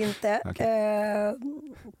tycker jag inte. Okay.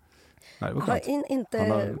 Nej, det var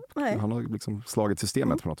skönt. Han har liksom slagit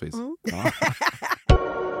systemet på något vis. Ja.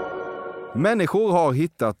 Människor har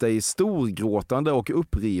hittat dig storgråtande och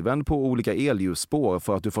uppriven på olika elljusspår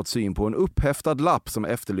för att du fått syn på en upphäftad lapp som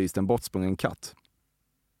efterlyst en bortsprungen katt.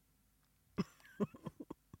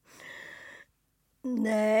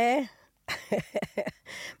 Nej,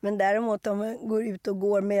 men däremot om man går ut och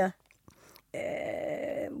går med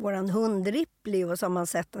våran hund Ripley och så har man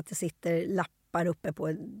sett att det sitter lappar uppe på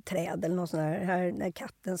ett träd eller något sånt här när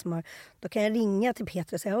katten som har, då kan jag ringa till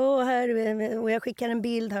Peter och säga här, och jag skickar en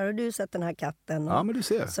bild här och du sett den här katten. Och ja, men du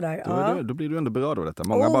ser. Sådär. Då blir du ändå berörd av detta.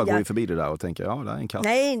 Många bara går förbi det där och tänker, ja, det är en katt.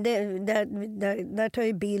 Nej, där tar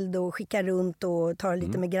jag bild och skickar runt och tar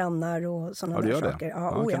lite med grannar och sådana där saker.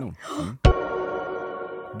 Ja, kanon.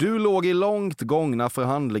 Du låg i långt gångna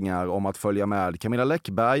förhandlingar om att följa med Camilla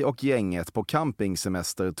Läckberg och gänget på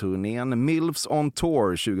campingsemesterturnén Milfs on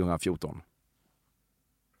Tour 2014.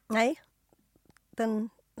 Nej,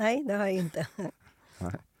 det har jag inte. Nej.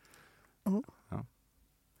 Ja.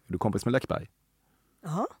 Är du kompis med Läckberg?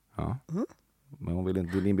 Ja. Men hon vill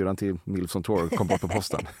inte, du inbjudan till Milfs on Tour kom bort på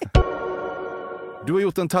posten. Du har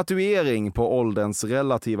gjort en tatuering på ålderns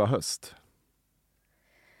relativa höst.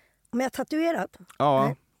 Om jag har tatuerat? Ja,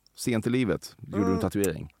 nej. Sent i livet gjorde du en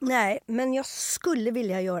tatuering. Nej, men jag skulle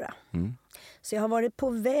vilja göra. Så jag har varit på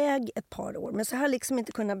väg ett par år. Men så har jag liksom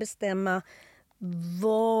inte kunnat bestämma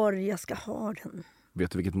var jag ska ha den.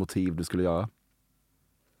 Vet du vilket motiv du skulle göra?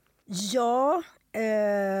 Ja,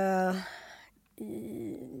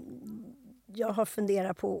 jag har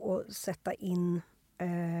funderat på att sätta in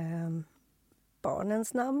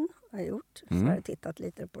barnens namn. Har jag gjort. Så har jag tittat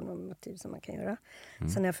lite på något motiv som man kan göra.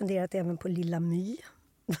 Sen har jag funderat även på Lilla My.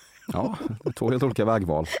 Ja, det är 2 helt olika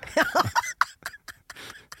vägval.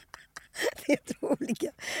 Det är 2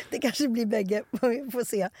 olika. Det kanske blir bägge, vi får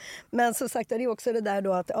se. Men som sagt, det är också det där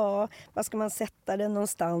då att vad ska man sätta den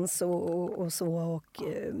någonstans och så. Och,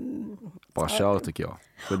 bara kör tycker jag.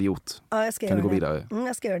 Så är det gjort. Ja, jag ska kan göra du gå det. vidare?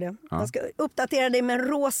 Jag ska göra det. Ja. Jag ska uppdatera dig med en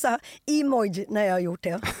rosa emoji när jag har gjort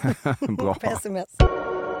det. Bra. På sms.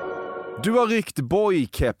 Du har ryckt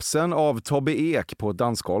boykepsen av Tobbe Ek på ett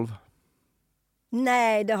dansgolv.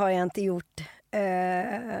 Nej, det har jag inte gjort.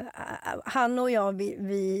 Han och jag,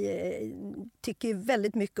 vi tycker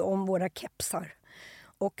väldigt mycket om våra kepsar.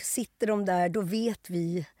 Och sitter de där, då vet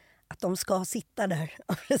vi att de ska sitta där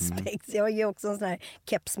av respekt. Jag är också en sån här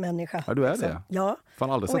kepsmänniska. Ja, du är det? Ja.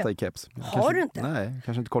 Fan aldrig sett dig i keps. Har du inte? Nej,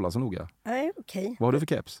 kanske inte kolla så noga. Nej, okej. Vad har du för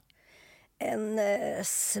keps? En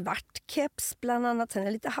svart keps bland annat. Sen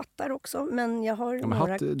är lite hattar också. Men jag har några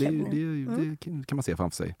hatt, det kan man se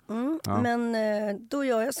framför sig. Ja. Men då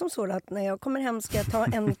gör jag som så att när jag kommer hem ska jag ta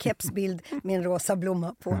en kepsbild med en rosa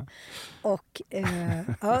blomma på. Och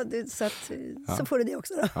så får du det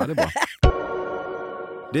också då. Ja, det är bra.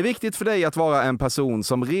 Det är viktigt för dig att vara en person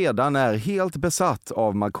som redan är helt besatt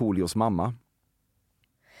av Markoolios mamma.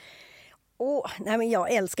 Nej men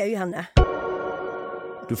jag älskar ju henne.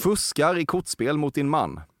 Du fuskar i kortspel mot din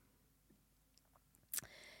man.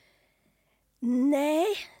 Nej,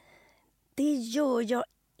 det gör jag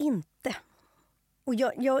inte. Och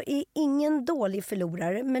jag är ingen dålig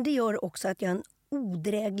förlorare, men det gör också att jag är en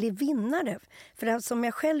odräglig vinnare. För eftersom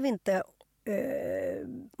jag själv inte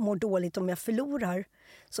mår dåligt om jag förlorar,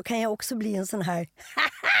 så kan jag också bli en sån här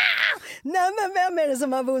nej, men vem är det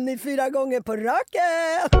som har vunnit 4 gånger på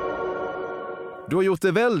raken? Du har gjort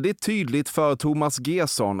det väldigt tydligt för Thomas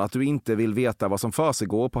Gesson att du inte vill veta vad som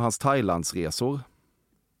försiggår på hans Thailandsresor.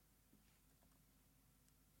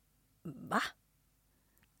 Va?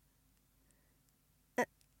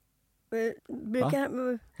 Brukar...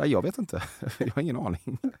 Nej, jag vet inte. Jag har ingen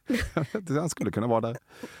aning. Han skulle kunna vara där.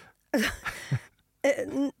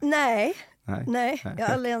 Nej. Jag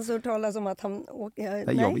har aldrig ens hört talas om att han åker...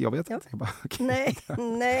 Nej, jag vet inte. Bara, okay.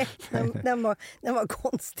 Nej. Den var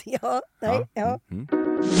konstig. Ja.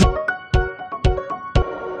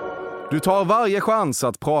 Du tar varje chans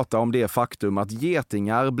att prata om det faktum att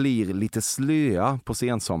getingar blir lite slöa på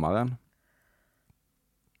sensommaren.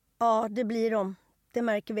 Ja, det blir de. Det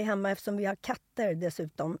märker vi hemma eftersom vi har katter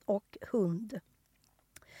dessutom. Och hund.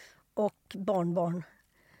 Och barnbarn.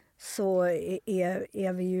 Så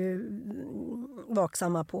är vi ju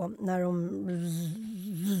vaksamma på när de...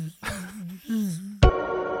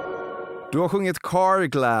 Du har sjungit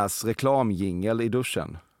Carglass reklamjingel i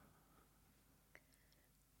duschen.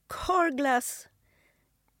 Carglass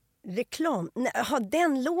reklam? Nej,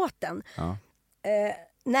 den låten? Ja.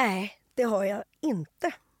 Nej, det har jag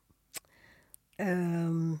inte.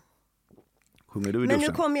 Sjunger du i men duschen?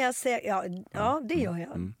 Nu kommer jag säga... Ja, det gör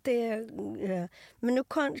jag. Men nu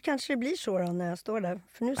kanske det blir så då när jag står där.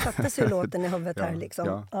 För nu satte sig låten i huvudet här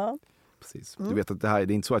liksom. Ja. Precis. Du vet att det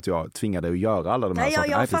är inte så att jag tvingar dig att göra alla de här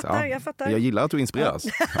sakerna. Nej, jag fattar. Jag gillar att du inspireras.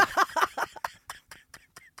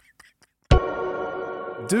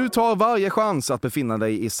 Du tar varje chans att befinna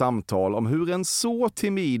dig i samtal om hur en så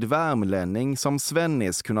timid värmlänning som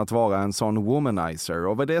Svennis kunnat vara en sån womanizer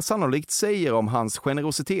och vad det sannolikt säger om hans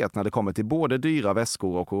generositet när det kommer till både dyra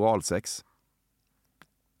väskor och oralsex.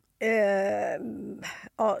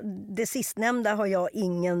 Ja, det sistnämnda har jag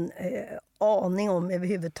ingen aning om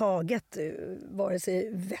överhuvudtaget, vare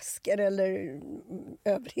sig väskor eller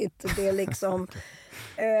övrigt. Det är liksom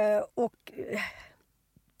och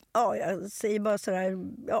ja, jag säger bara sådär,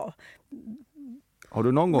 ja. Har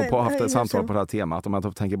du någon gång haft ett samtal på det här temat om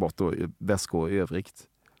att tänka bort då väskor i övrigt?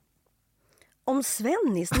 Om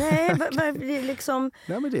Svennis? Nej, liksom...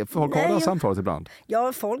 Nej, men det, folk har det här samtalet ibland.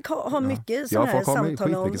 Ja, folk har mycket sådana här samtal.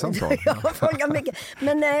 Folk har samtal. Ja, folk har mycket.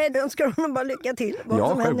 Men nej, de ska nog bara lycka till.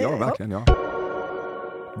 Verkligen, ja.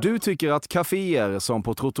 Du tycker att kaféer som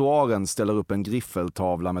på trottoaren ställer upp en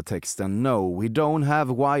griffeltavla med texten "No, we don't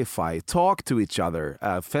have wifi, talk to each other"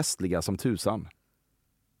 är festliga som tusan.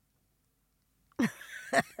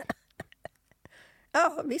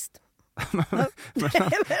 Ja, visst.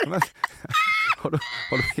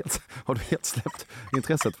 Har du helt släppt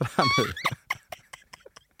intresset för det här nu?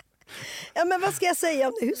 Ja, men vad ska jag säga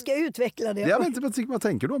om det? Hur ska jag utveckla det? Jag vet inte, vad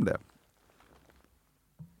tänker du om det?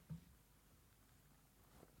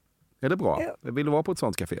 Är det bra? Vill du vara på ett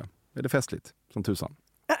sånt café? Är det festligt som tusan?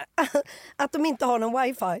 Att de inte har någon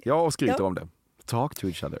wifi? Ja, och skryter om det. Talk to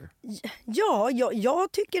each other. Ja,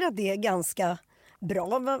 jag tycker att det är ganska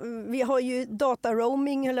bra. Vi har ju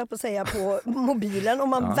data-roaming, höll jag på att säga, på mobilen om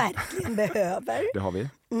man verkligen behöver. Det har vi.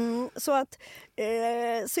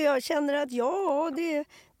 Så jag känner att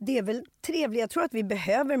det är väl trevligt. Jag tror att vi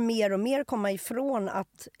behöver mer och mer komma ifrån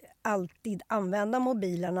att alltid använda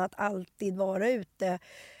mobilerna, att alltid vara ute,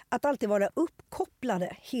 att alltid vara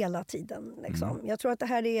uppkopplade hela tiden. Liksom. Jag tror att det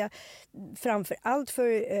här är framför allt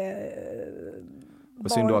för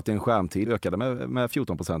Vad synd då att din skärmtid ökade med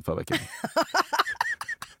 14% förra veckan.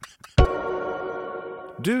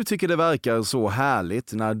 Du tycker det verkar så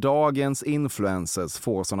härligt när dagens influencers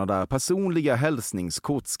får såna där personliga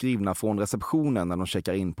hälsningskort skrivna från receptionen när de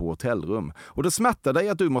checkar in på hotellrum. Och det smärtar dig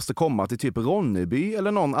att du måste komma till typ Ronneby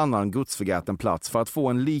eller någon annan gudsförgäten plats för att få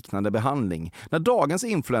en liknande behandling. När dagens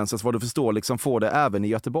influencers, vad du förstår, liksom får det även i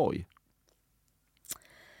Göteborg.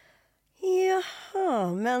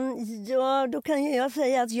 Jaha, men då kan jag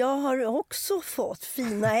säga att jag har också fått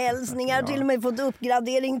fina hälsningar, till och med fått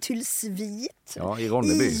uppgradering till svit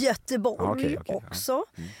i Göteborg också.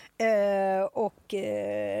 Och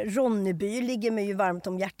Ronneby ligger mig ju varmt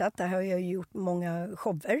om hjärtat. Där har jag gjort många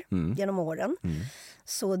shower genom åren.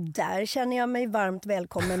 Så där känner jag mig varmt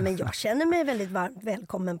välkommen, men jag känner mig väldigt varmt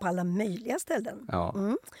välkommen på alla möjliga ställen. Ja.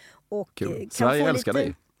 Och Sverige älskar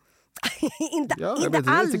dig. inte Ja, inte vet,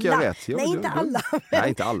 alla. det tycker jag är rätt. Jo, nej, inte alla. Nej,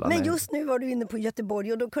 inte alla. Men nej. just nu var du inne på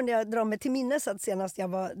Göteborg och då kunde jag dra mig till minnes att senast jag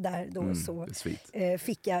var där då så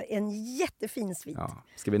fick jag en jättefin svit. Ja.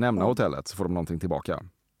 Ska vi nämna hotellet så får de någonting tillbaka?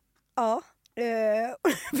 Ja.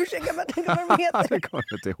 Försöka bara tänka vad de heter. Det kommer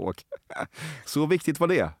jag inte ihåg. Så viktigt var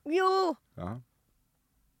det. Jo. Ja.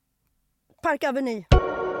 Park Avenue.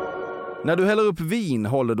 När du häller upp vin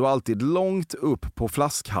håller du alltid långt upp på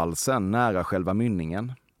flaskhalsen nära själva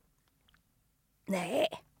mynningen. Nej.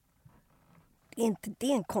 Det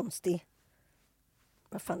är en konstig...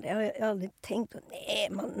 Vad fan, det har jag aldrig tänkt på. Nej,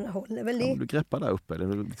 man håller väl i... Du greppar där uppe, eller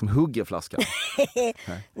du liksom hugger flaskan.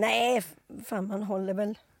 Nej, fan man håller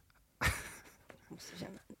väl...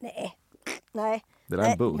 Nej. Det där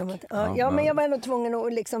är en burk. Ja, men jag var ändå tvungen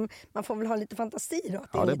att liksom... Man får väl ha lite fantasi då,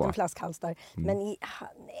 att det är en liten flaskhals där. Men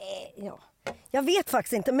jag vet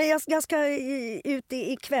faktiskt inte, men jag ska ut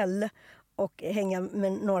ikväll och hänga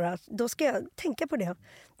med några. Då ska jag tänka på det.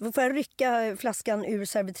 Då får jag rycka flaskan ur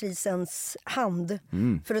servitrisens hand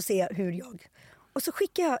för att se hur jag... Och så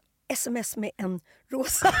skickar jag sms med en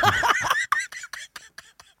rosa.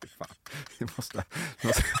 Fan, jag måste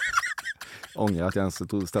ångra att jag ens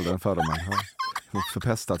ställde den för dem. Jag har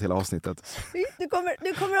förpestat hela avsnittet. Du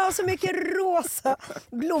kommer ha så mycket rosa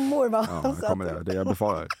blommor, va? Ja, det kommer det jag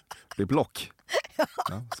befarar. Det är block.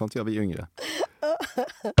 Ja, sånt gör vi yngre.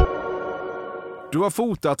 Du har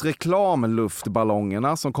fotat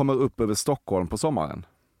reklamluftballongerna som kommer upp över Stockholm på sommaren.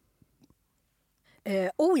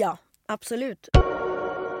 Ja, absolut.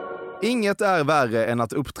 Inget är värre än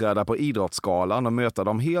att uppträda på Idrottsgalan och möta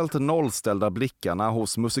de helt nollställda blickarna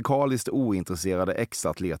hos musikaliskt ointresserade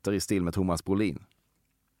ex-atleter i stil med Thomas Brolin.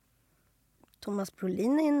 Thomas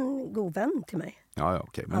Brolin är en god vän till mig. Ja,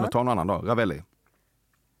 okej. Men ta någon annan då. Ravelli.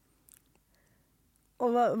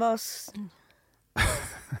 Och vad...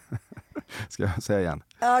 Ska jag säga igen?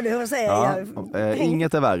 Ja, du får säga.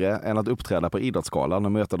 Inget är värre än att uppträda på Idrottsgalan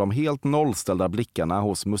och möta de helt nollställda blickarna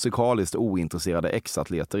hos musikaliskt ointresserade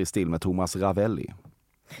ex-atleter i stil med Thomas Ravelli.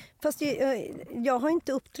 Fast jag har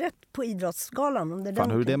inte uppträtt på Idrottsgalan. Om det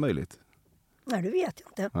Fan, hur är det möjligt? Nej, det vet jag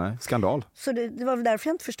inte. Nej, skandal. Så det var därför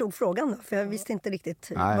jag inte förstod frågan då, för jag visste inte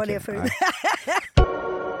riktigt vad det är för...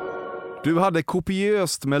 Du hade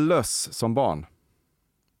kopiöst med löss som barn.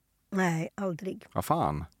 Nej, aldrig. Vad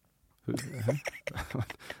fan?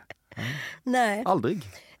 Nej. Aldrig?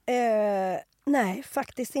 Nej,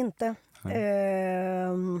 faktiskt inte.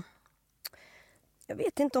 Jag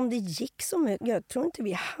vet inte om det gick så mycket. Jag tror inte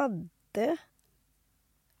vi hade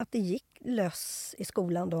att det gick löss i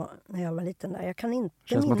skolan då när jag var liten där. Jag kan inte minnas.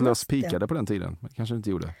 Känns som att löss pikade på den tiden. Kanske inte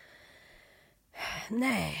gjorde.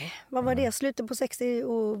 Nej, vad var det? Slutet på 60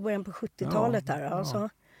 och början på 70-talet där. Alltså.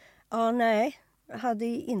 Ja, nej. Jag hade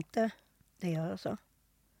inte det alltså.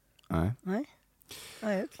 Nej.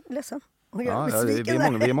 Jag är ledsen. Och vi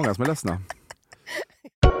är många som är ledsna.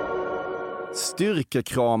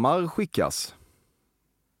 Styrkekramar skickas.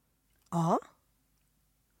 Ja.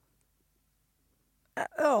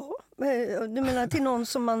 Ja, du menar till någon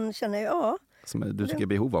som man känner, Som du tycker är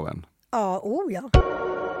behov av en? Ja, ja.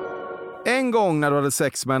 En gång när du hade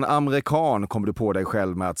sex med en amerikan kom du på dig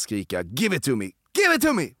själv med att skrika "Give it to me! Give it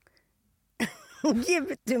to me!"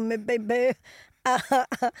 Give it to me, baby.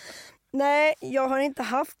 Nej, jag har inte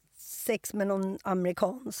haft sex med någon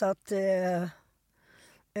amerikan. Så att,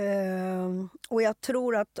 och jag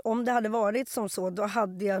tror att om det hade varit som så, då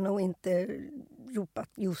hade jag nog inte ropat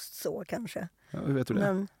just så kanske. Ja, hur vet du det?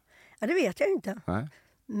 Men, det vet jag inte. Nej.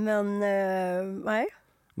 Men nej.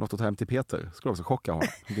 Något att ta hem till Peter. Skulle också chocka honom.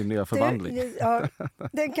 Din nya förvandling.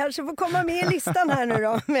 Den kanske får komma med i listan här nu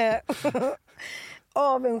då. Med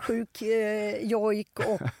avundsjuk, jojk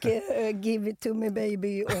och give it to me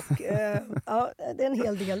baby. Och, det är en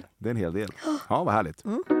hel del. Det är en hel del. Ja, vad härligt.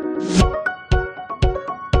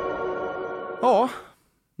 Ja,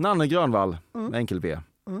 Nanne Grönvall, enkel V.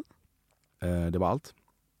 Det var allt.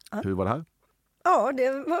 Hur var det här? Ja,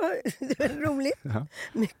 det var roligt. Ja.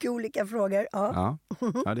 Mycket olika frågor. Ja,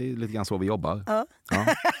 det är lite grann så vi jobbar.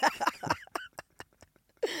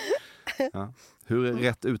 Ja. Hur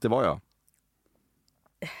rätt ute var jag?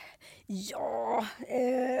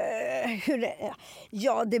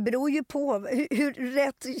 Ja, det beror ju på. Hur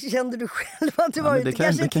rätt kände du själv att du var ute?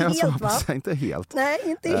 Kanske inte helt, va? Inte helt. Nej,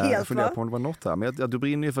 inte helt, jag funderar på om det var något här. Men du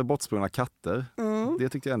brinner ju för bortsprungna katter. Det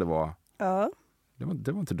tyckte jag ändå var... Ja.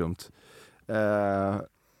 Det var inte dumt.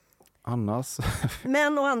 Annars...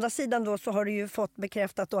 Men å andra sidan då så har du ju fått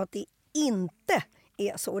bekräftat då att det inte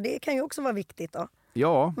är så. Det kan ju också vara viktigt då.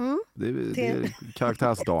 Ja, det är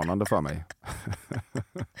karaktärsdanande för mig.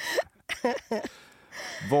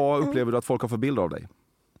 Vad upplever du att folk har för bild av dig?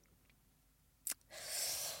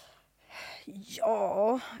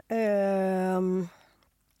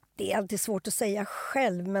 Det är alltid svårt att säga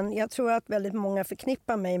själv, men jag tror att väldigt många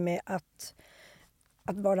förknippar mig med att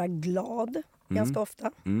vara glad ganska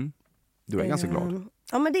ofta. Mm. Du är ganska glad.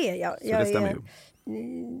 Ja, men det är jag. Så det stämmer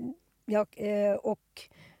ju. Och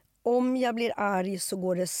om jag blir arg så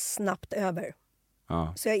går det snabbt över.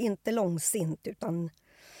 Ja. Så jag är inte långsint, utan...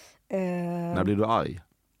 När blir du arg?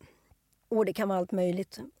 Och det kan vara allt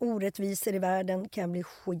möjligt. Orättvisor i världen kan jag bli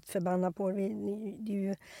skitförbannad på. Det är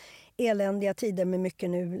ju eländiga tider med mycket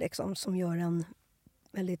nu liksom, som gör en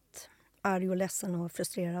väldigt arg och ledsen och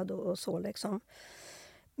frustrerad och så liksom.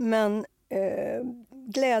 Men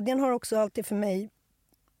glädjen har också alltid för mig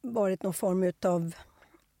varit någon form av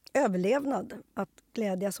överlevnad. Att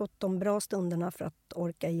glädjas åt de bra stunderna för att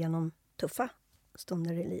orka igenom tuffa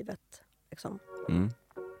stunder i livet. Liksom. Mm.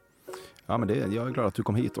 Ja, men jag är glad att du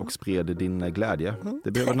kom hit och spred din glädje.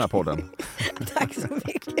 Det behöver den här podden. Tack så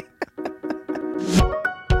mycket.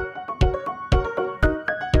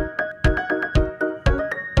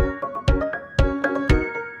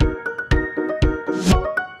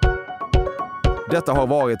 Detta har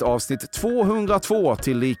varit avsnitt 202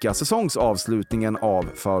 till lika säsongsavslutningen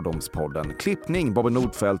av Fördomspodden. Klippning Bobby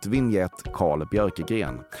Nordfeldt, vignett Carl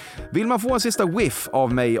Björkegren. Vill man få en sista whiff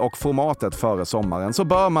av mig och formatet före sommaren så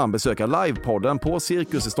bör man besöka livepodden på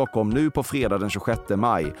Cirkus i Stockholm nu på fredag den 26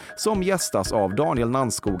 maj som gästas av Daniel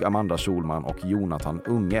Nanskog, Amanda Schulman och Jonathan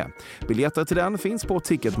Unge. Biljetter till den finns på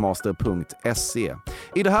ticketmaster.se.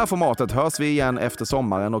 I det här formatet hörs vi igen efter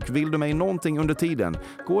sommaren och vill du mig någonting under tiden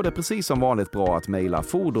går det precis som vanligt bra att mejla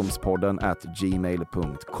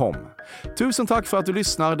fordomspodden@gmail.com. Tusen tack för att du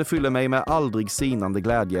lyssnar, det fyller mig med aldrig sinande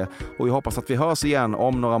glädje och jag hoppas att vi hörs igen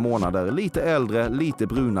om några månader, lite äldre, lite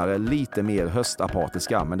brunare, lite mer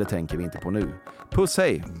höstapatiska, men det tänker vi inte på nu. Puss,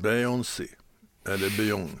 hej! Beyoncé, eller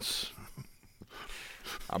Beyoncé?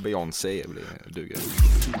 Ja, Beyoncé duger.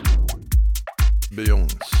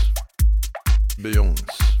 Beyoncé.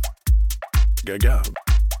 Gaga.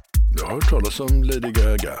 Jag har hört talas om Lady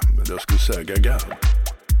Gaga, men jag skulle säga Gaga.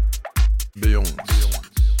 Beyoncé.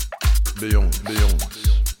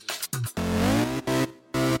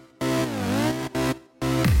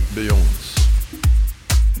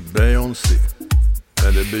 Beyoncé.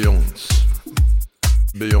 Eller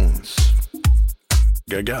Beyoncé.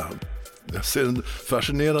 Gaga. Jag ser en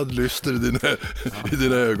fascinerad lyster i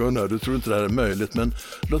dina ögon här. Du tror inte det här är möjligt, men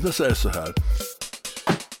låt mig säga så här.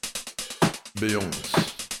 Beyoncé.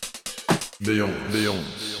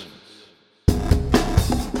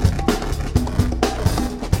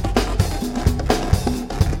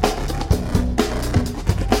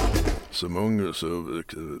 Som ung så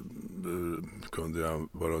kunde jag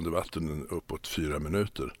vara under vatten uppåt 4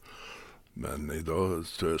 minuter. Men idag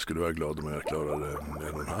tror jag skulle vara glad om jag klarade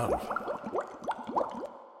 1,5.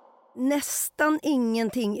 Nästan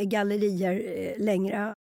ingenting i gallerier längre.